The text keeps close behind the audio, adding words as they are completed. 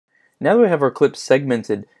Now that we have our clip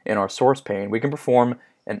segmented in our source pane, we can perform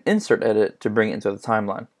an insert edit to bring it into the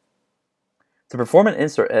timeline. To perform an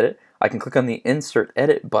insert edit, I can click on the Insert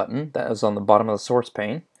Edit button that is on the bottom of the source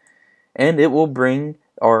pane, and it will bring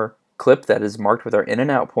our clip that is marked with our in and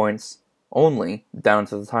out points only down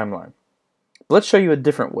to the timeline. But let's show you a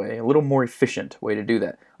different way, a little more efficient way to do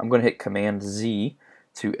that. I'm going to hit Command Z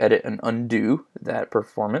to edit and undo that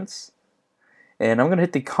performance, and I'm going to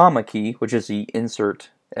hit the comma key, which is the Insert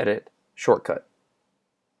Edit shortcut.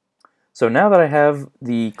 So now that I have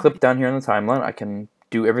the clip down here on the timeline, I can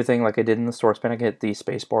do everything like I did in the source pane. I can hit the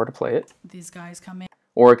space bar to play it. These guys come in.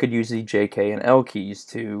 Or I could use the J, K, and L keys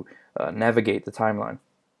to navigate the timeline.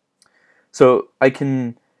 So I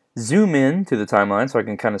can zoom in to the timeline so I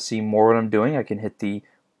can kind of see more what I'm doing. I can hit the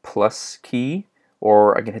plus key,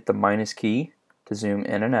 or I can hit the minus key to zoom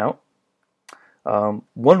in and out.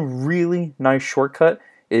 One really nice shortcut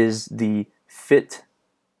is the Fit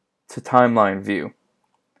to Timeline view.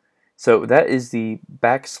 So that is the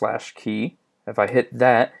backslash key. If I hit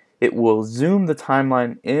that, it will zoom the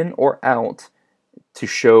timeline in or out to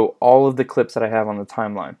show all of the clips that I have on the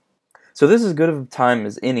timeline. So this is as good of a time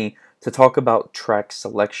as any to talk about track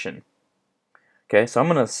selection. Okay, so I'm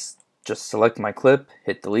going to just select my clip,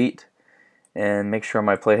 hit delete, and make sure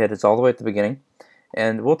my playhead is all the way at the beginning.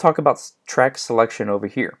 And we'll talk about track selection over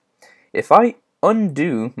here. If I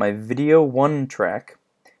undo my video 1 track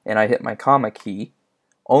and I hit my comma key,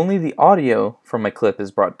 only the audio from my clip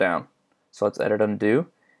is brought down. So let's edit undo,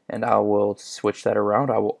 and I will switch that around.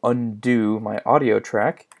 I will undo my audio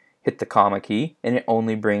track, hit the comma key, and it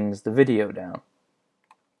only brings the video down.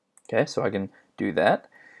 Okay, so I can do that.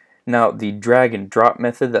 Now the drag and drop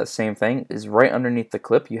method, that same thing, is right underneath the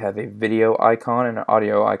clip. You have a video icon and an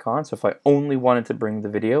audio icon. So if I only wanted to bring the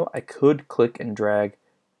video, I could click and drag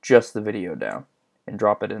just the video down and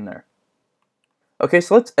drop it in there. Okay,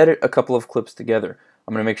 so let's edit a couple of clips together.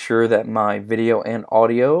 I'm going to make sure that my video and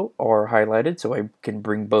audio are highlighted so I can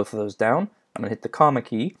bring both of those down. I'm going to hit the comma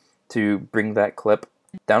key to bring that clip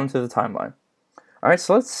down to the timeline. Alright,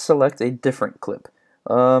 so let's select a different clip.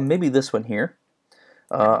 Maybe this one here.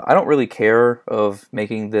 I don't really care of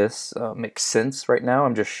making this make sense right now.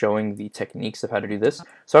 I'm just showing the techniques of how to do this.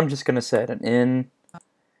 So I'm just going to set an in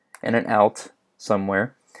and an out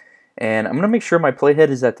somewhere. And I'm going to make sure my playhead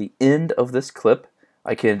is at the end of this clip.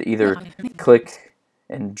 I can either click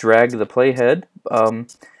and drag the playhead,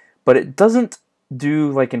 but it doesn't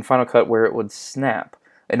do like in Final Cut where it would snap.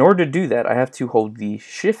 In order to do that, I have to hold the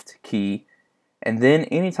Shift key, and then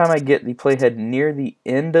anytime I get the playhead near the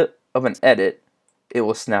end of an edit, it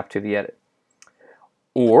will snap to the edit.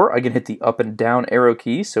 Or I can hit the up and down arrow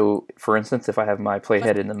key. So for instance, if I have my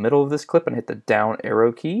playhead in the middle of this clip and hit the down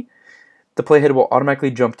arrow key, the playhead will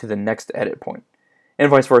automatically jump to the next edit point. And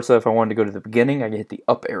vice versa, if I wanted to go to the beginning, I can hit the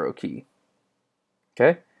up arrow key.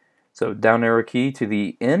 Okay, so down arrow key to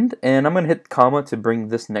the end, and I'm going to hit comma to bring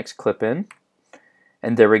this next clip in.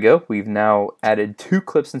 And there we go. We've now added 2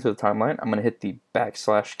 clips into the timeline. I'm going to hit the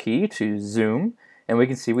backslash key to zoom, and we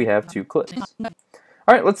can see we have 2 clips.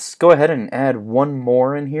 Alright, let's go ahead and add one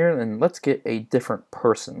more in here, and let's get a different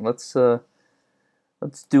person. Let's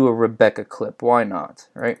do a Rebecca clip. Why not,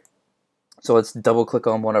 right? So let's double click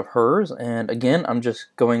on one of hers, and again, I'm just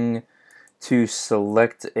going to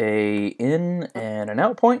select a in and an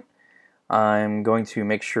out point. I'm going to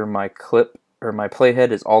make sure my clip or my playhead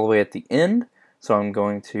is all the way at the end, so I'm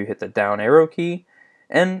going to hit the down arrow key,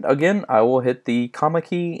 and again I will hit the comma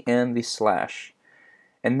key and the slash,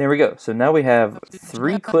 and there we go. So now we have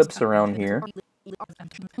 3 clips around here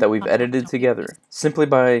that we've edited together simply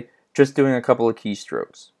by just doing a couple of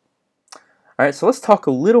keystrokes. Alright, so let's talk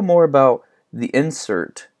a little more about the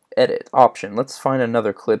insert edit option. Let's find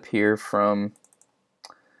another clip here from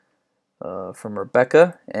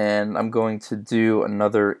Rebecca, and I'm going to do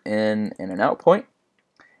another in and an out point.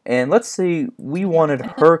 And let's say we wanted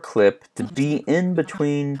her clip to be in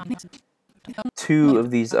between 2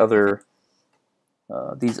 of these other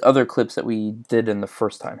clips that we did in the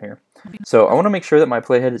first time here. So I want to make sure that my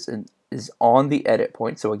playhead is on the edit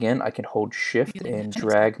point. So again, I can hold Shift and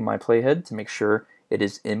drag my playhead to make sure it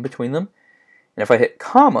is in between them. And if I hit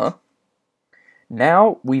comma,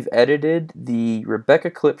 now we've edited the Rebecca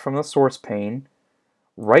clip from the source pane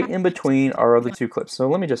right in between our other 2 clips. So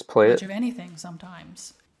let me just play it. Of anything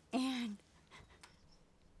sometimes. And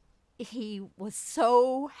he was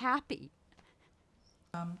so happy.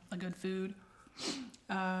 A good food.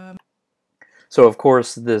 So of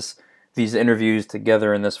course these interviews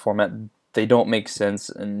together in this format, they don't make sense,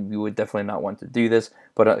 and we would definitely not want to do this.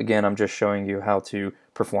 But again, I'm just showing you how to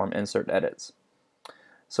perform insert edits.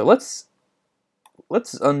 So let's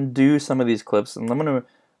undo some of these clips, and I'm going to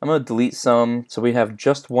I'm going to delete some, so we have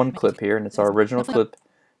just one clip here, and it's our original clip.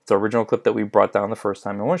 It's our original clip that we brought down the first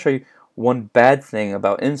time. I want to show you one bad thing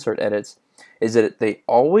about insert edits is that they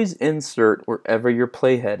always insert wherever your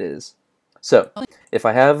playhead is. So, if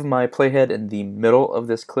I have my playhead in the middle of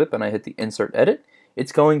this clip and I hit the insert edit,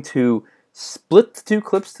 it's going to split the two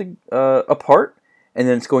clips apart, and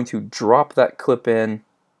then it's going to drop that clip in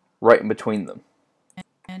right in between them.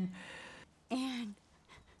 And And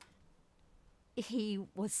he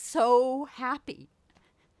was so happy.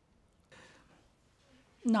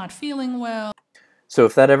 not feeling well. So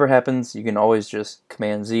if that ever happens, you can always just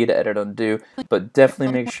Command Z to edit undo, but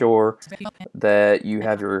definitely make sure that you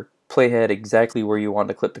have your playhead exactly where you want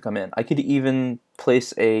the clip to come in. I could even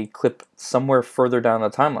place a clip somewhere further down the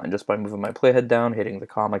timeline just by moving my playhead down, hitting the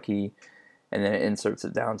comma key, and then it inserts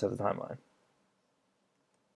it down to the timeline.